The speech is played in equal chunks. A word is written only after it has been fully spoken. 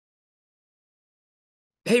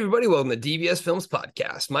Hey everybody, welcome to DBS Films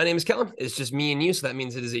Podcast. My name is Kellen. It's just me and you, so that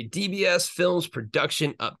means it is a DBS Films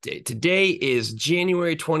production update. Today is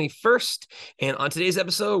January 21st, and on today's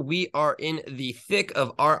episode, we are in the thick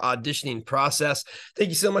of our auditioning process. Thank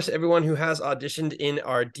you so much to everyone who has auditioned in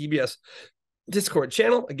our DBS Discord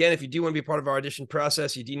channel. Again, if you do want to be part of our audition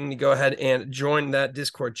process, you do need to go ahead and join that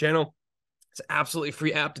Discord channel. It's an absolutely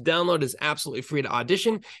free app to download. It's absolutely free to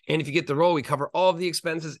audition. And if you get the role, we cover all of the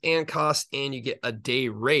expenses and costs, and you get a day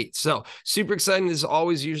rate. So super exciting. This is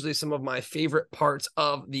always usually some of my favorite parts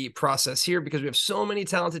of the process here because we have so many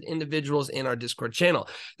talented individuals in our Discord channel.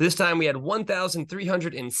 This time we had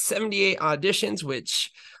 1,378 auditions,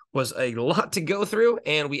 which was a lot to go through,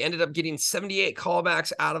 and we ended up getting 78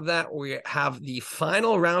 callbacks out of that. We have the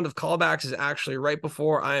final round of callbacks is actually right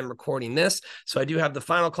before I am recording this, so I do have the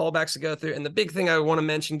final callbacks to go through. And the big thing I want to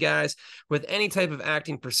mention, guys, with any type of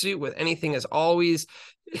acting pursuit, with anything, as always,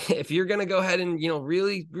 if you're going to go ahead and,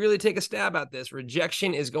 really take a stab at this,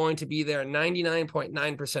 rejection is going to be there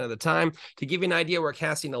 99.9% of the time. To give you an idea, we're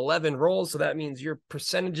casting 11 roles, so that means your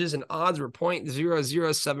percentages and odds were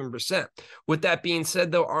 0.007%. With that being said,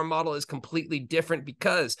 though, our model is completely different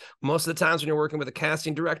because most of the times when you're working with a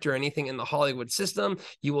casting director or anything in the Hollywood system,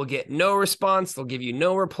 you will get no response. They'll give you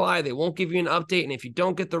no reply. They won't give you an update. And if you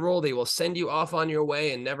don't get the role, they will send you off on your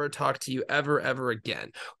way and never talk to you ever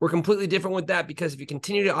again. We're completely different with that because if you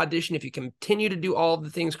continue to audition, if you continue to do all of the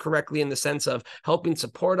things correctly in the sense of helping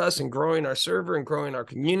support us and growing our server and growing our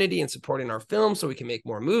community and supporting our film so we can make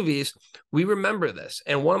more movies, we remember this.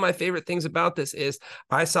 And one of my favorite things about this is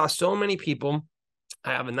I saw so many people.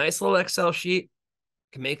 I have a nice little Excel sheet,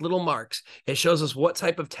 can make little marks. It shows us what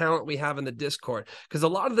type of talent we have in the Discord. Because a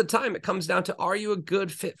lot of the time it comes down to, are you a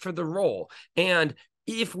good fit for the role? And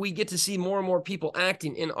if we get to see more and more people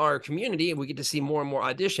acting in our community and we get to see more and more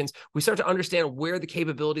auditions, we start to understand where the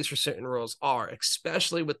capabilities for certain roles are,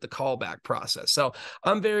 especially with the callback process. So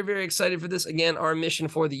I'm very excited for this. Again, our mission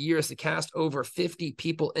for the year is to cast over 50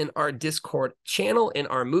 people in our Discord channel in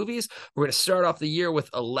our movies. We're going to start off the year with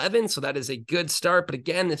 11, so that is a good start. But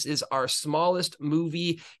again, this is our smallest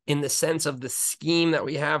movie in the sense of the scheme that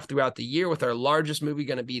we have throughout the year, with our largest movie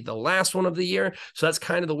going to be the last one of the year. So that's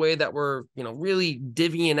kind of the way that we're, really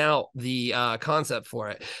divvying out the concept for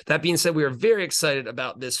it. That being said, we are very excited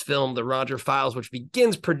about this film, The Roger Files, which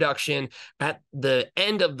begins production at the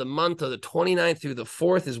end of the month of the 29th through the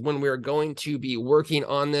 4th is when we're going to be working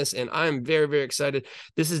on this. And I'm very excited.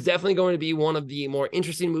 This is definitely going to be one of the more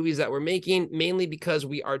interesting movies that we're making, mainly because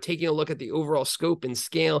we are taking a look at the overall scope and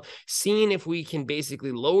scale, seeing if we can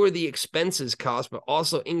basically lower the expenses cost, but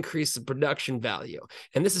also increase the production value.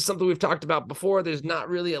 And this is something we've talked about before. There's not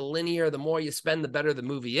really a linear, the more you spend, the better the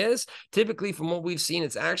movie is. Typically, from what we've seen,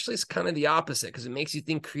 it's actually kind of the opposite because it makes you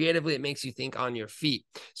think creatively. It makes you think on your feet.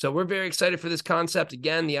 So we're very excited for this concept.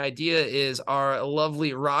 Again, the idea is our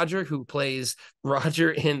lovely Roger, who plays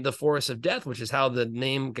Roger in The Forest of Death, which is how the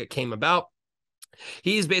name came about.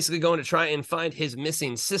 He's basically going to try and find his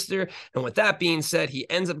missing sister. And with that being said, he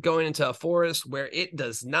ends up going into a forest where it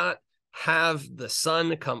does not have the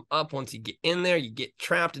sun come up. Once you get in there, you get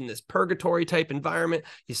trapped in this purgatory type environment.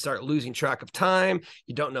 You start losing track of time.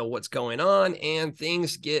 You don't know what's going on, and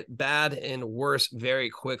things get bad and worse very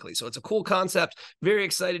quickly. So it's a cool concept. Very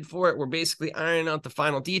excited for it. We're basically ironing out the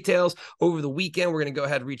final details. Over the weekend, we're going to go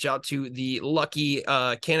ahead and reach out to the lucky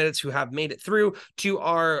candidates who have made it through to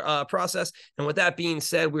our process. And with that being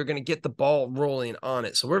said, we're going to get the ball rolling on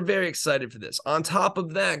it. So we're very excited for this. On top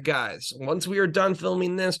of that, guys, once we are done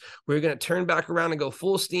filming this, we're going to turn back around and go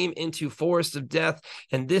full steam into Forest of Death.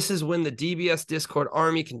 And this is when the DBS Discord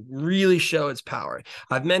army can really show its power.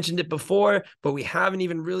 I've mentioned it before, but we haven't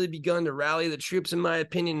even really begun to rally the troops, in my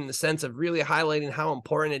opinion, in the sense of really highlighting how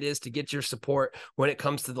important it is to get your support when it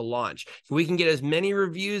comes to the launch. If we can get as many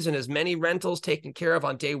reviews and as many rentals taken care of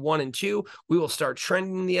on day 1 and 2, we will start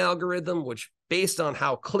trending the algorithm, which, based on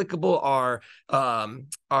how clickable our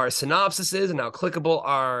synopsis is and how clickable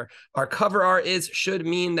our cover art is, should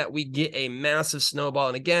mean that we get a massive snowball.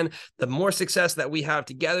 And again, the more success that we have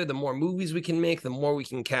together, the more movies we can make, the more we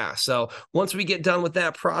can cast. So once we get done with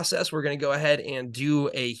that process, we're going to go ahead and do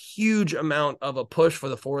a huge amount of a push for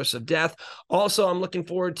the Forest of Death. Also, I'm looking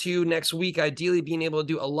forward to next week, ideally being able to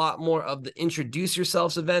do a lot more of the Introduce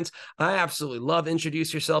Yourselves events. I absolutely love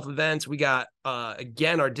Introduce Yourself events. We got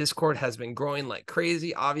Again, our Discord has been growing like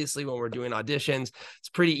crazy. Obviously, when we're doing auditions, it's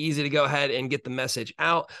pretty easy to go ahead and get the message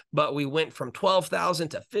out. But we went from 12,000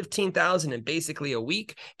 to 15,000 in basically a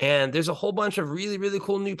week. And there's a whole bunch of really, really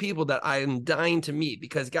cool new people that I'm dying to meet,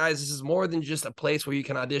 because guys, this is more than just a place where you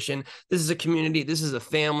can audition. This is a community, this is a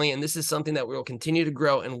family, and this is something that we'll continue to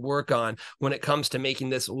grow and work on when it comes to making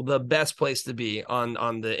this the best place to be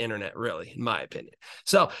on the internet, really, in my opinion.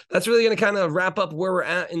 So that's really going to kind of wrap up where we're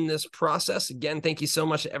at in this process. Again, thank you so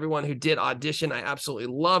much to everyone who did audition. I absolutely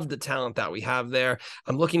love the talent that we have there.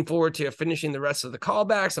 I'm looking forward to finishing the rest of the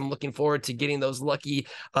callbacks. I'm looking forward to getting those lucky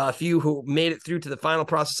few who made it through to the final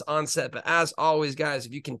process on set. But as always, guys,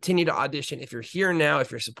 if you continue to audition, if you're here now,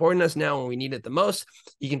 if you're supporting us now when we need it the most,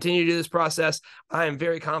 you continue to do this process, I am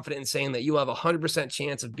very confident in saying that you have a 100%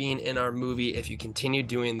 chance of being in our movie if you continue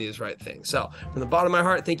doing these right things. So from the bottom of my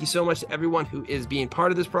heart, thank you so much to everyone who is being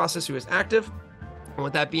part of this process, who is active. And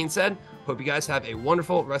with that being said, hope you guys have a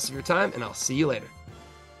wonderful rest of your time, and I'll see you later.